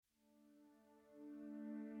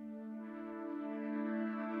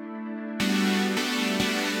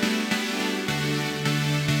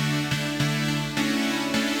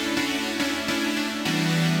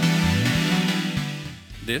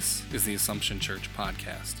This is the Assumption Church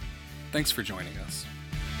podcast. Thanks for joining us.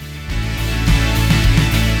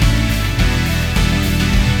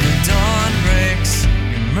 The dawn breaks,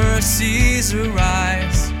 your mercies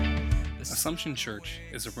arise. Assumption Church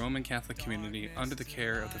is a Roman Catholic community under the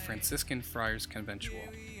care of the Franciscan Friars Conventual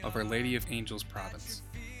of Our Lady of Angels Province.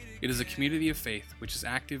 It is a community of faith which is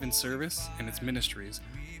active in service, and its ministries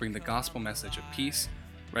bring the gospel message of peace,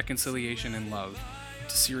 reconciliation, and love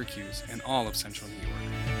to Syracuse and all of central New York.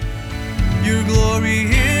 Your glory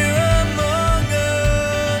here among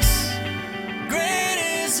us,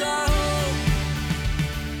 great is our hope.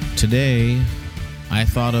 Today, I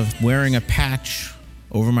thought of wearing a patch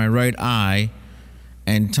over my right eye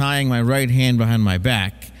and tying my right hand behind my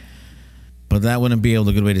back, but that wouldn't be a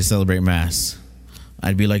good way to celebrate Mass.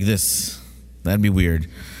 I'd be like this. That'd be weird.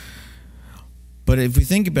 But if we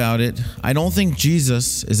think about it, I don't think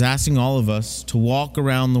Jesus is asking all of us to walk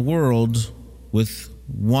around the world with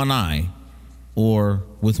one eye or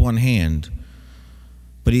with one hand.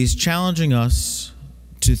 But he's challenging us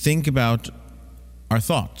to think about our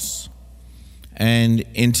thoughts. And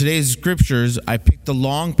in today's scriptures, I picked a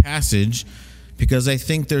long passage because I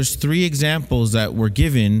think there's three examples that were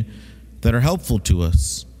given that are helpful to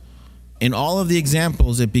us. In all of the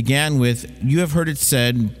examples, it began with, you have heard it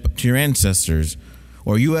said to your ancestors,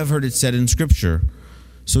 or you have heard it said in Scripture.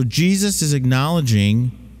 So Jesus is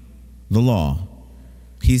acknowledging the law.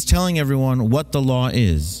 He's telling everyone what the law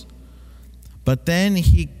is. But then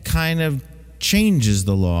he kind of changes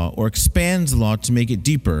the law or expands the law to make it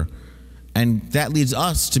deeper. And that leads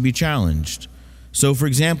us to be challenged. So, for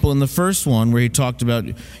example, in the first one where he talked about,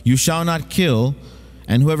 you shall not kill,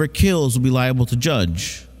 and whoever kills will be liable to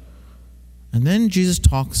judge. And then Jesus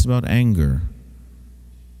talks about anger.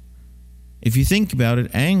 If you think about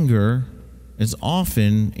it, anger is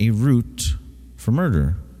often a root for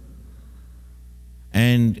murder.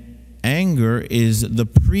 And anger is the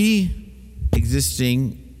pre-existing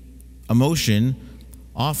emotion,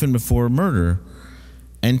 often before murder.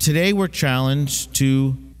 And today we're challenged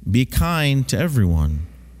to be kind to everyone.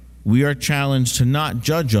 We are challenged to not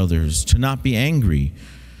judge others, to not be angry.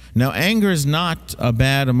 Now, anger is not a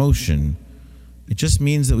bad emotion. It just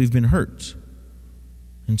means that we've been hurt.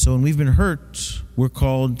 And so when we've been hurt, we're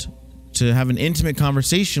called to have an intimate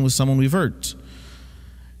conversation with someone we've hurt.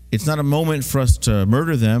 It's not a moment for us to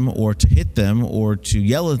murder them or to hit them or to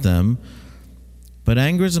yell at them. But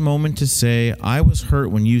anger is a moment to say, I was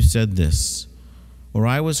hurt when you said this, or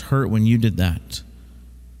I was hurt when you did that,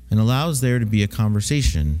 and allows there to be a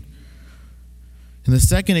conversation. In the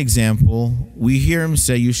second example, we hear him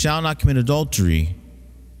say, you shall not commit adultery.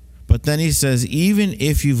 But then he says, even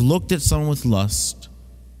if you've looked at someone with lust,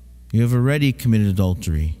 you have already committed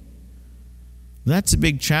adultery. That's a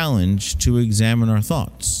big challenge to examine our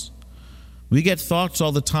thoughts. We get thoughts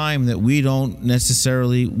all the time that we don't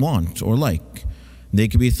necessarily want or like. They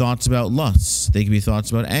could be thoughts about lust. They could be thoughts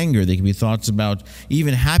about anger. They could be thoughts about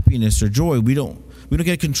even happiness or joy. We don't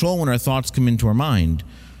get control when our thoughts come into our mind.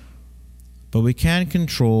 But we can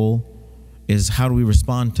control is how do we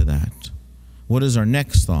respond to that? What is our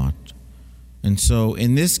next thought? And so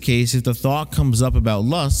in this case, if the thought comes up about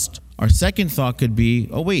lust, our second thought could be,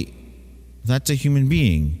 oh wait, that's a human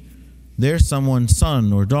being. They're someone's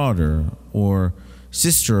son or daughter or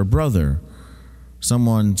sister or brother,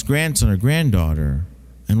 someone's grandson or granddaughter,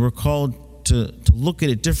 and we're called to look at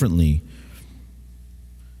it differently.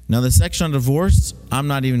 Now the section on divorce, I'm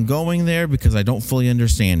not even going there because I don't fully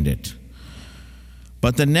understand it.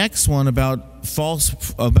 But the next one about false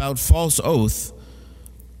oath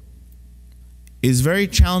is very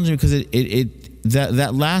challenging because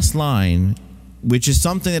that last line, which is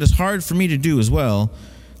something that is hard for me to do as well,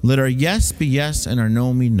 let our yes be yes and our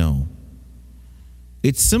no be no.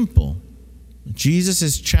 It's simple. Jesus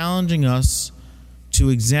is challenging us to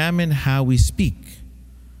examine how we speak.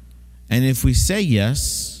 And if we say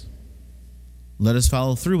yes, let us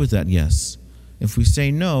follow through with that yes. If we say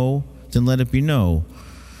no, then let it be no.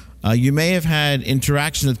 You may have had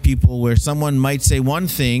interaction with people where someone might say one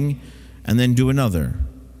thing and then do another.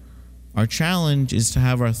 Our challenge is to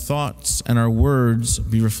have our thoughts and our words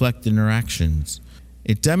be reflected in our actions.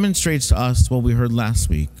 It demonstrates to us what we heard last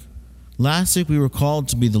week. Last week we were called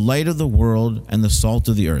to be the light of the world and the salt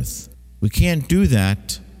of the earth. We can't do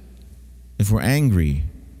that if we're angry,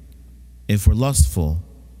 if we're lustful,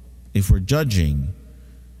 if we're judging,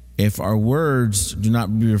 if our words do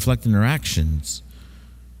not be reflected in our actions.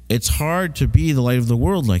 It's hard to be the light of the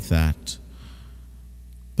world like that.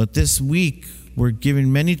 But this week, we're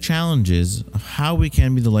given many challenges of how we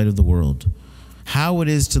can be the light of the world, how it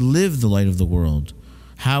is to live the light of the world,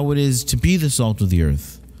 how it is to be the salt of the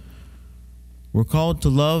earth. We're called to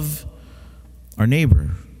love our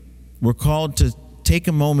neighbor. We're called to take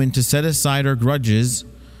a moment to set aside our grudges,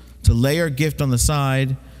 to lay our gift on the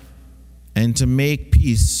side, and to make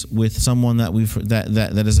peace with someone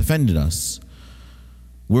that has offended us.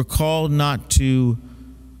 We're called not to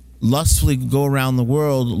lustfully go around the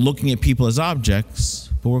world looking at people as objects,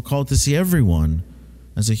 but we're called to see everyone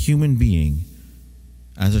as a human being,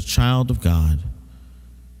 as a child of God.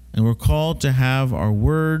 And we're called to have our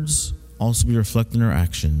words also be reflected in our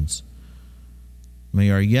actions.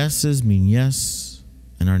 May our yeses mean yes,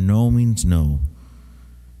 and our no means no.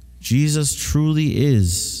 Jesus truly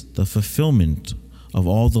is the fulfillment of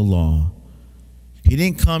all the law. He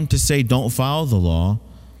didn't come to say don't follow the law,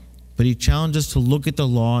 but he challenged us to look at the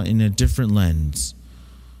law in a different lens.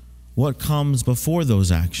 What comes before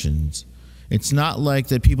those actions? It's not like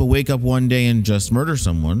that people wake up one day and just murder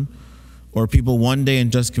someone, or people one day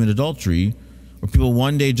and just commit adultery, or people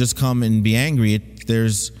one day just come and be angry.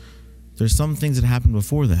 There's some things that happen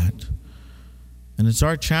before that. And it's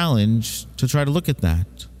our challenge to try to look at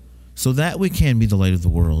that so that we can be the light of the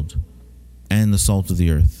world and the salt of the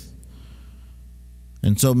earth.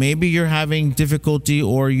 And so maybe you're having difficulty,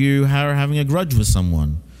 or you are having a grudge with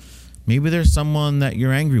someone. Maybe there's someone that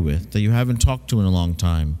you're angry with, that you haven't talked to in a long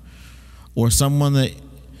time, or someone that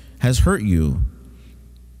has hurt you.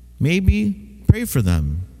 Maybe pray for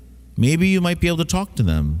them. Maybe you might be able to talk to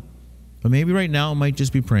them, but maybe right now it might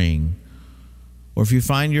just be praying. Or if you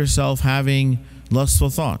find yourself having lustful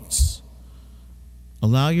thoughts,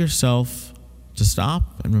 allow yourself to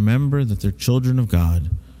stop and remember that they're children of God,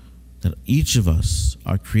 that each of us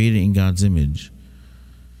are created in God's image.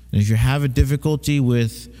 And if you have a difficulty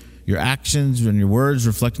with your actions and your words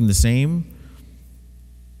reflecting the same,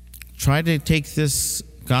 try to take this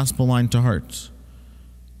gospel line to heart.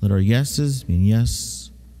 Let our yeses mean yes,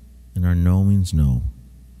 and our no means no.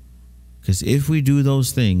 Because if we do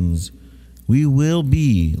those things, we will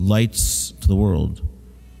be lights to the world.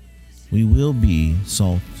 We will be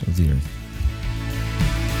salt of the earth.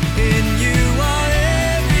 In you our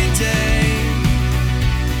every day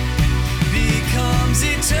becomes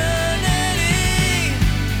eternity.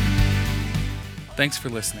 Thanks for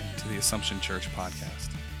listening to the Assumption Church podcast.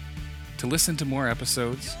 To listen to more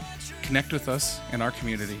episodes, connect with us in our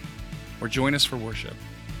community, or join us for worship,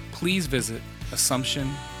 please visit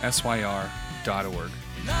AssumptionSYR.org.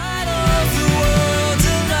 Light of the world.